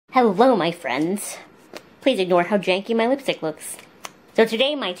Hello, my friends. Please ignore how janky my lipstick looks. So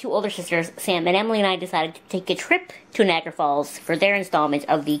today, my two older sisters, Sam and Emily, and I decided to take a trip to Niagara Falls for their installment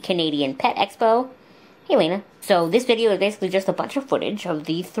of the Canadian Pet Expo. Hey, Lena. So this video is basically just a bunch of footage of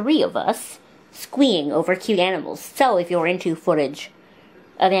the three of us squeeing over cute animals. So if you're into footage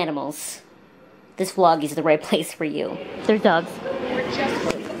of animals, this vlog is the right place for you. There's dogs.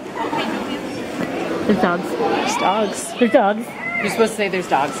 There's dogs. There's dogs. There's dogs. You're supposed to say there's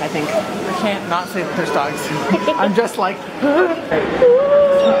dogs, I think. I can't not say that there's dogs. I'm just like...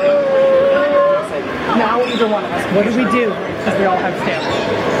 Now either one of us. What do we do? Because we all have stamps.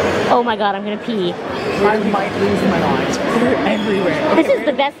 Oh my god, I'm gonna pee. I might lose my mind. They're everywhere. Okay, this is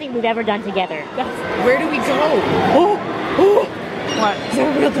the best thing we've ever done together. Where do we go? Oh! Oh! What? Is that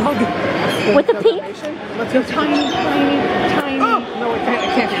a real dog? With the pink? Let's go tiny. Oh! No, it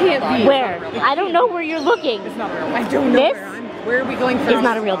can't be. Where? I don't know where you're looking. It's not real. I don't know Where are we going first? It's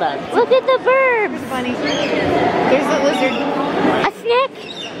not a real dog. Look at the birds! Funny. There's a lizard. A snake!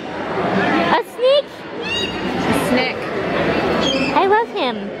 A snake! A snake. I love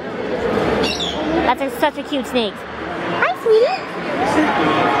him. That's such a cute snake. Hi, sweetie.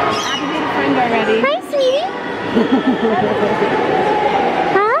 Abby made a friend already. Hi, sweetie.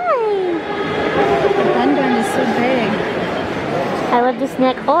 Hi. The bun is so big. I love this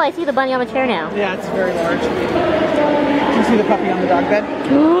neck. Oh, I see the bunny on the chair now. Yeah, it's very large. Do you see the puppy on the dog bed?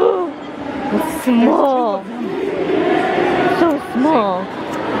 It's small. So small.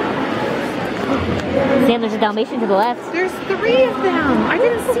 Sam, there's a Dalmatian to the left. There's 3 of them. I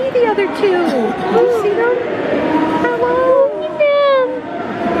didn't see the other 2. Do you see them? Hello. Look at them.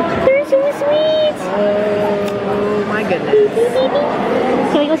 They're so sweet. Oh my goodness.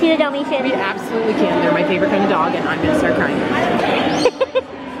 Can we go see the Dalmatian? We absolutely can. They're my favorite kind of dog, and I'm gonna start crying.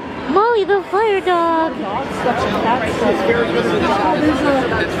 Molly the fire dog. Hi,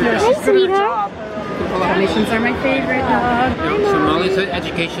 sweetheart. Dalmatians are my favorite dog. So Molly's an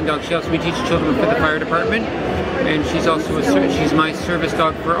education dog. She helps me teach children for the fire department, and she's also she's my service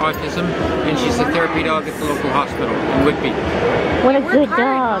dog for autism, and she's a therapy dog at the local hospital in Whitby. What a good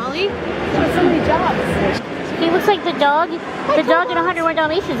dog. Molly. So many jobs. He looks like the dog in 101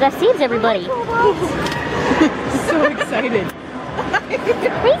 Dalmatians that saves everybody. So excited.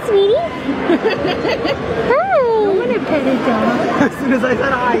 Hi, sweetie. Hi. I want to pet a dog. As soon as I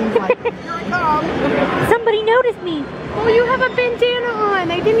said hi, he's like, here I come. Somebody noticed me. Oh, you have a bandana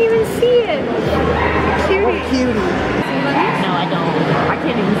on. I didn't even see it. Cutie. Oh, cutie. No, I don't. I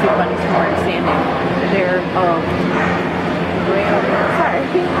can't even see bunnies from where I'm standing. They're, way over there. Sorry. Is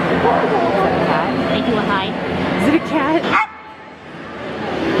that a cat? They do a hi. Is it a cat?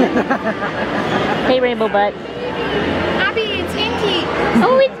 Hey, Rainbow Butt. Abby, it's Inky.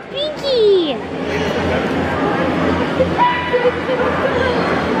 Oh, it's Pinky.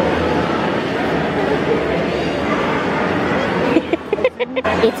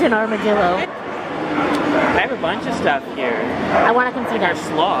 It's an armadillo. I have a bunch of stuff here. I want to come see that. There's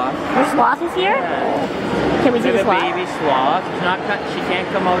sloth. The sloth is here? Yeah. Can we see We the have a sloth? baby sloth. She can't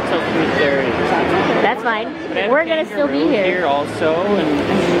come out till 3:30. That's fine. But I have We're going to still be kangaroo here. also, and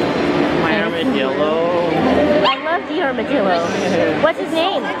my armadillo. I love the armadillo. What's his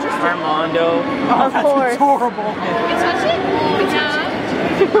name? Armando. Of course. It's horrible.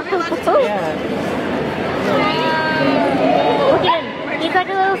 Yeah. Look at him. He's like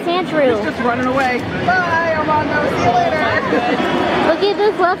a little sandshrew. He's just running away. Bye, Armando. See you later. Look at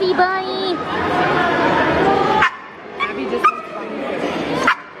the fluffy bunny. Abby just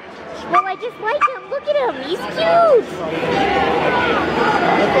Well, I just like him. Look at him. He's cute.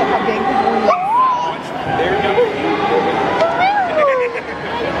 Look at how big the boy is.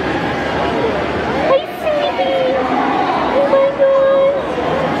 Hi, sweetie. Oh my god.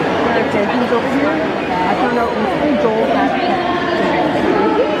 Okay, who's over here? I found out recently Joel had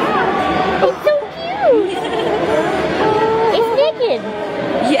It's so cute. It's naked.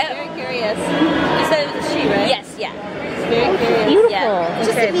 Yeah. Very curious. You said it was a she, right? Yes, yeah. It's very curious. Beautiful. Yeah.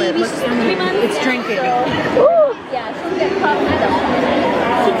 Just a baby. She's 3 months. It's drinking. Ooh, Yeah, she'll get caught in the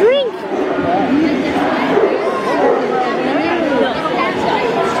to drink.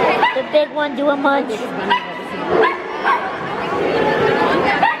 The big one do a munch. This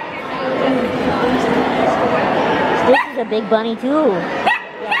is a big bunny too.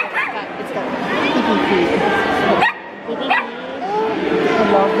 It's got pee-pee feet. Pee-pee. I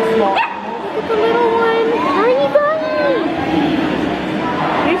love the small. Look at the little one. Tiny bunny.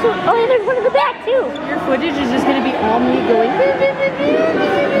 Oh, and there's one in the back too. Your footage is just going to be all me going.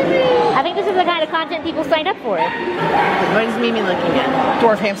 I think this is the kind of content people sign up for. What is Mimi looking at?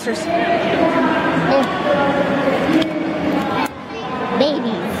 Dwarf hamsters.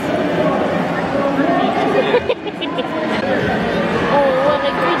 Babies. what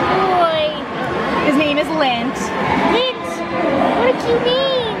a good boy. His name is Lint. Lint. What a cute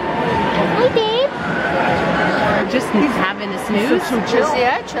name. Hi, babe. Just he's having a snooze. So chill.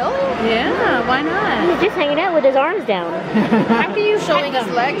 Yeah, chill. Yeah, why not? He's just hanging out with his arms down. After you Showing pet his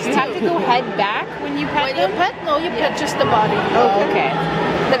them, legs, you have to too. go head back when you pet When you them? pet, no, you pet just the body. Oh, okay.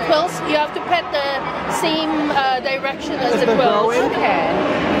 The quills, you have to pet the same direction as the quills. Okay.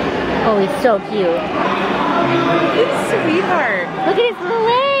 Oh, he's so cute. He's a sweetheart. Look at his little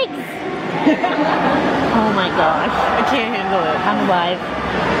legs. Oh my gosh. I can't handle it. I'm alive.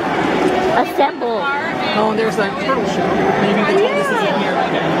 Assemble. Oh, there's that turtle show. Maybe they told us this in here.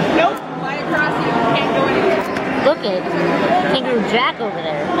 Nope. Look at Kangaroo Jack over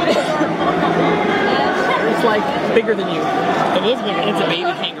there. It's like bigger than you. It is bigger. It's a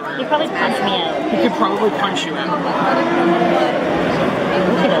baby kangaroo. He'd probably punch me out. He could probably punch you out.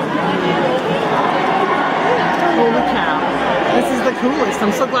 Look at him. Holy cow. This is the coolest.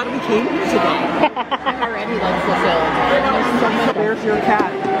 I'm so glad we came here today. I'm already like fulfilled. There's your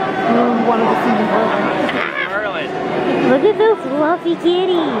cat. One of the things. Look at the fluffy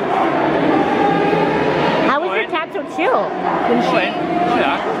kitty. How is your cat so chill?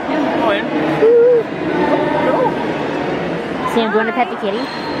 Sam, do you want to pet the kitty?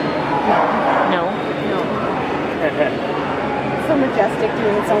 No. So majestic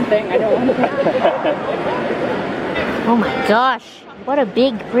doing something. I don't want to. Oh my gosh. What a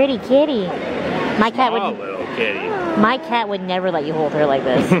big, pretty kitty. My cat would. Little kitty. My cat would never let you hold her like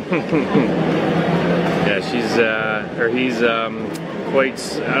this. Yeah, she's or he's quite,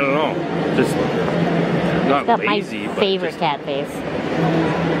 I don't know, just not Got lazy. my but favorite just cat face.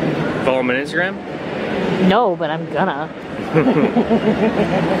 follow him on Instagram. No, but I'm gonna.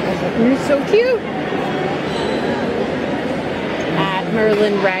 You're so cute. At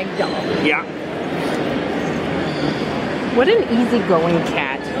Merlin Ragdoll. Yeah. What an easygoing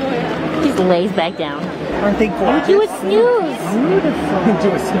cat. He just lays back down. Aren't they gorgeous? Do a snooze.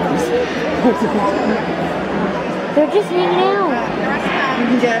 Do a snooze. They're just hanging out. You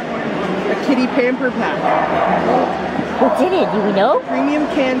can get a kitty pamper pack. What's in it? Do we know? Premium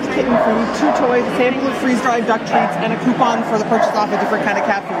canned kitten food, 2 toys, a sample of freeze-dried duck treats, and a coupon for the purchase of a different kind of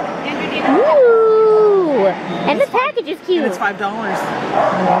cat food. Ooh! And the package is cute. And it's $5.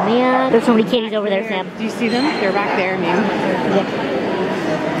 Oh man. There's so many kitties over there, Sam. Do you see them? They're back there, man.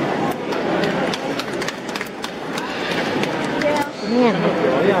 Man.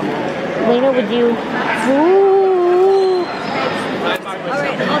 Lena, would you? Ooh. Alright, I'll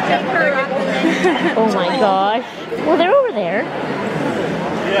take her up and then. Oh my gosh. Well, they're over there.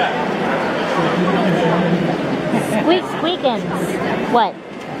 Squeak, squeakins. What?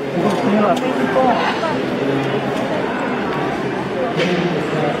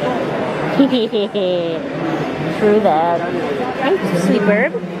 True that. Thank you, sweet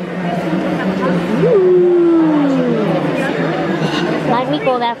bird. Like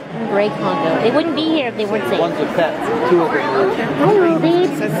gold African gray Congo. They wouldn't be here if they weren't safe. One's a pet. 2 of them. Hello, babe.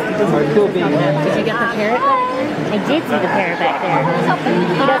 Or 2 being pets. Did you get the parrot back there? I did see the parrot back there.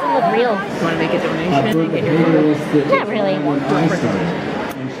 He doesn't look real. You want to make a donation and get your photo? Not really.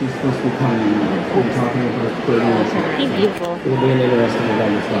 And she's supposed to be coming. We're talking about 30 minutes. He's beautiful. It'll be an interesting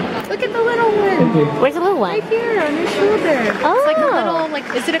event as well. Look at the little one. Where's the little one? Right here on your shoulder. Oh. It's like a little, like,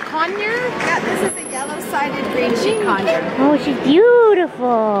 is it a conure? Yeah, this is a yellow-sided green sheep conure. Oh, she's beautiful.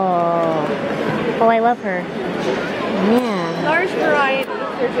 Oh, I love her. Man. Large variety.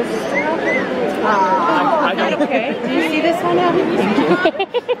 They're just I don't. Okay. Do you see this one, Abby?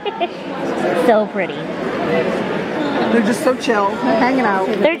 Thank you. So pretty. They're just so chill. They're hanging out.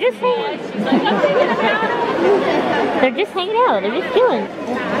 They're just hanging. They're just hanging out. They're just chilling.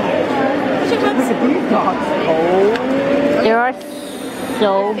 Look at these dogs. Oh. There are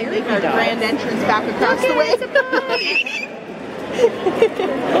so Make our grand entrance back across the way.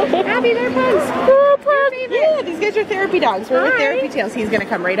 Abby, they're pugs. Yeah, these guys are therapy dogs. We're with Therapy Tails. He's gonna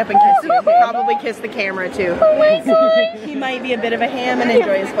come right up and kiss you. Probably kiss the camera too. Oh my gosh. He might be a bit of a ham and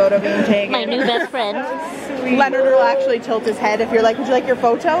enjoy his photo being taken. My new best friend. Leonard will actually tilt his head if you're like, would you like your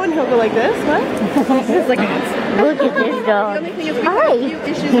photo? And he'll go like this. What? It's like, Look at this dog. the only thing is we Hi. have a few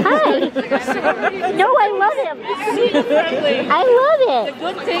issues. Hi. No, I love him. I love it.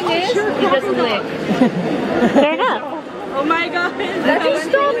 Good thing is, he doesn't lick. Fair enough. Oh my god. Just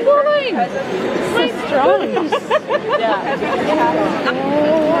stop pulling. So strong.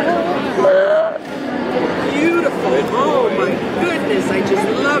 Beautiful. Oh my goodness. I just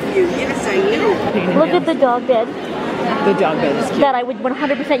love you. Yes, I do. Look at the dog bed The dog bed is cute. that I would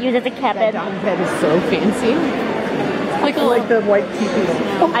 100% use as a cat bed. Dog bed is so fancy. I like the white teepees.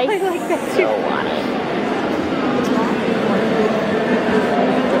 I like that so want it.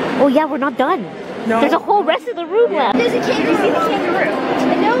 Oh yeah, we're not done. No. There's a whole rest of the room left. There's a kangaroo. Did you see the kangaroo?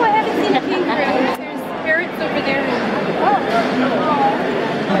 No, I haven't seen a kangaroo. There's parrots over there.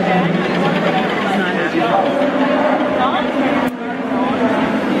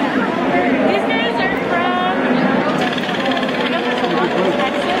 These guys are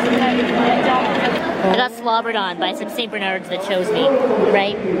I got slobbered on by some St. Bernards that chose me,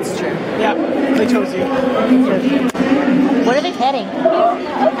 right? It's true. Yeah, they chose you. What are they petting? Such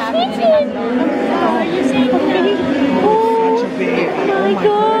a baby. Oh my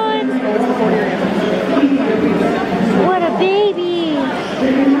god! What's the 40 gram? What a baby!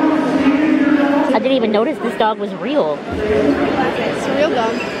 I didn't even notice this dog was real. It's a real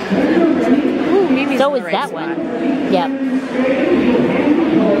dog. Ooh, Mimi's So in the is right that spot. one. Yep.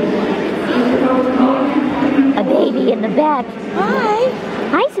 A baby in the back. Hi.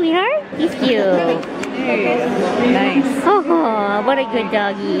 Hi, sweetheart. He's cute. Nice. Oh, what a good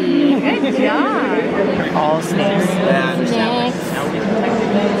doggy. Good job. All snakes. Next.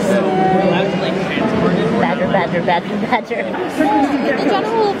 Badger, badger, badger, badger. The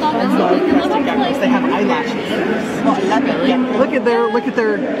general rule of thumb is They have eyelashes. Look at their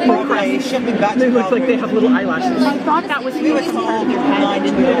they look like they have little eyelashes. I thought that was really called their head. It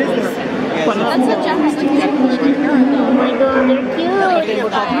is their that's a general thing. Oh my god, they're cute. They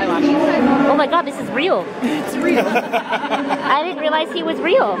look like eyelashes. Oh my god, this is real. It's real. I didn't realize he was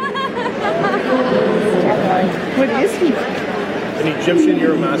real. What is he? An Egyptian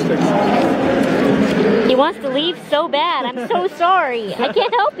Euromastix. He wants to leave so bad. I'm so sorry. I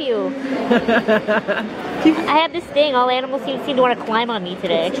can't help you. I have this thing. All animals seem to want to climb on me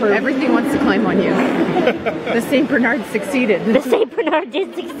today. Everything wants to climb on you. The St. Bernard succeeded. The St. Bernard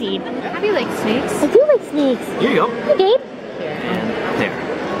did succeed. How do you like snakes? I do like snakes. Here you go. Hi, babe. There.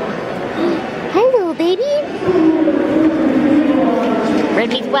 Hi, little baby. Red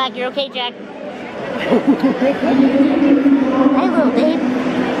meat's black. You're okay, Jack? Hi, little babe.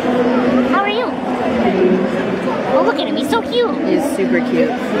 How are you? Oh, look at him. He's so cute. He's super cute.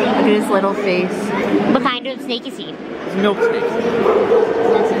 Look at his little face. What kind of snake is he? It's milk snake.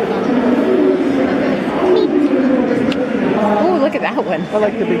 Oh, look at that one. I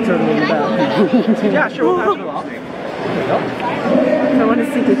like the big turtle in the back. Yeah, sure, we'll pass it along. I want to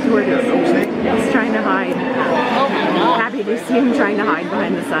see the tortoise. He's trying to hide. Oh my god. Happy to see him trying to hide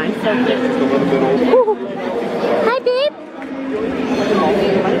behind the sign. So cute. Ooh. Hi, babe.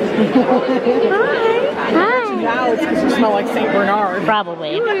 Hi. Now it's because you smell like St. Bernard.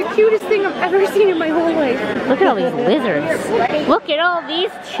 Probably. You are the cutest thing I've ever seen in my whole life. Look at all these lizards. Look at all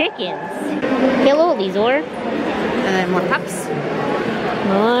these chickens. Hello, Lizor. And then more pups.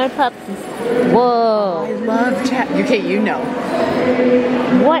 More pups. Whoa. I love chat. Okay, you know.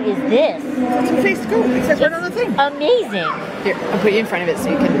 What is this? Two-faced goat. It says right on the thing. Amazing. Here, I'll put you in front of it so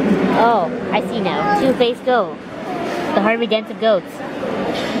you can. Oh, I see now. Two-faced goat. The Harvey Dent of goats.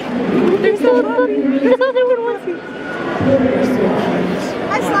 There's so funny. The other one was.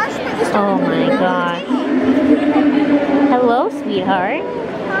 Oh my gosh. Hello, sweetheart.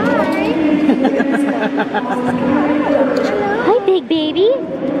 Hi, big baby.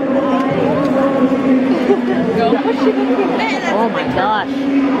 Oh my gosh.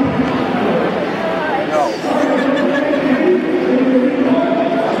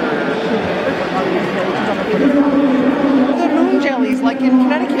 The moon jellies, like in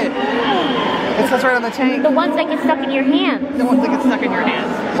Connecticut. It says right on the tank. The ones that get stuck in your hand. The ones that get stuck in your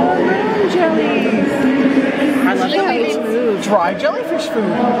hands. Oh, moon jellies. I love jellyfish food. Dry jellyfish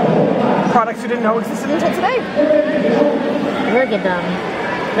food. Products you didn't know existed until today. Look at them.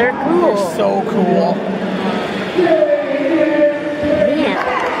 They're cool. They're so cool. Man.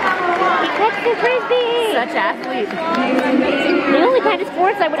 He catches the frisbee. Such athlete. The only kind of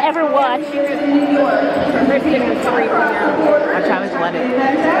sports I would ever watch. Watch how it's let it.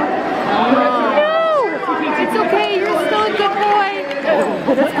 No! It's okay, you're still a good boy.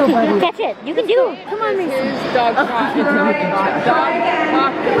 Let's go, buddy. Catch it. You can do it. Come on, Mason.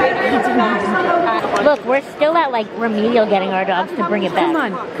 Look, we're still at like remedial getting our dogs to bring it back.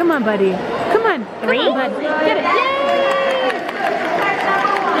 Come on, buddy. Come on. Three? Come on, bud. Get it.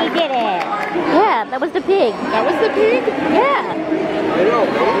 He did it. Yeah, that was the pig. That was the pig? Yeah.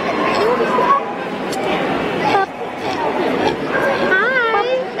 Hi.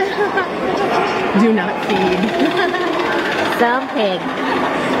 Do not feed. Some pig.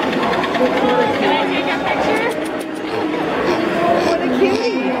 Can I take a picture? What a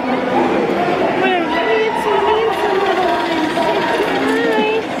cutie. What a handsome little.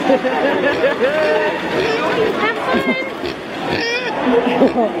 Have fun.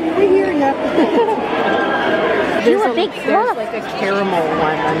 I hear ya. You a big There's fluff. like a caramel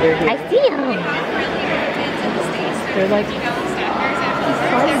one under here. I see them. They're like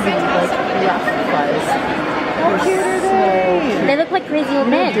fuzzy, like rough fuzz. How cute are they? They look like crazy old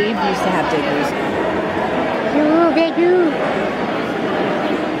men. Dave used to have diggers. Oh, they do.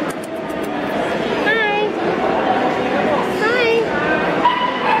 Hi.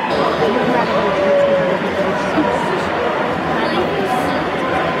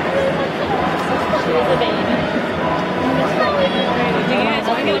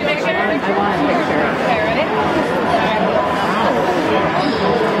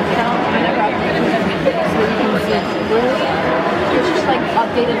 It's just like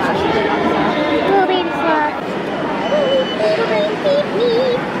updated Little baby sloth. Little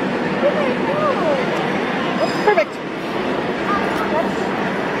baby. Perfect.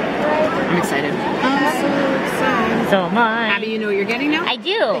 I'm excited. So am I. Abby, you know what you're getting now? I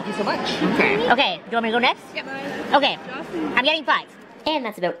do. Thank you so much. Okay. Okay, do you want me to go next? Yep. Okay, I'm getting 5. And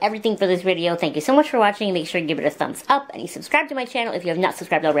that's about everything for this video. Thank you so much for watching. Make sure to give it a thumbs up and you subscribe to my channel if you have not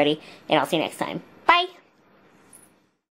subscribed already. And I'll see you next time.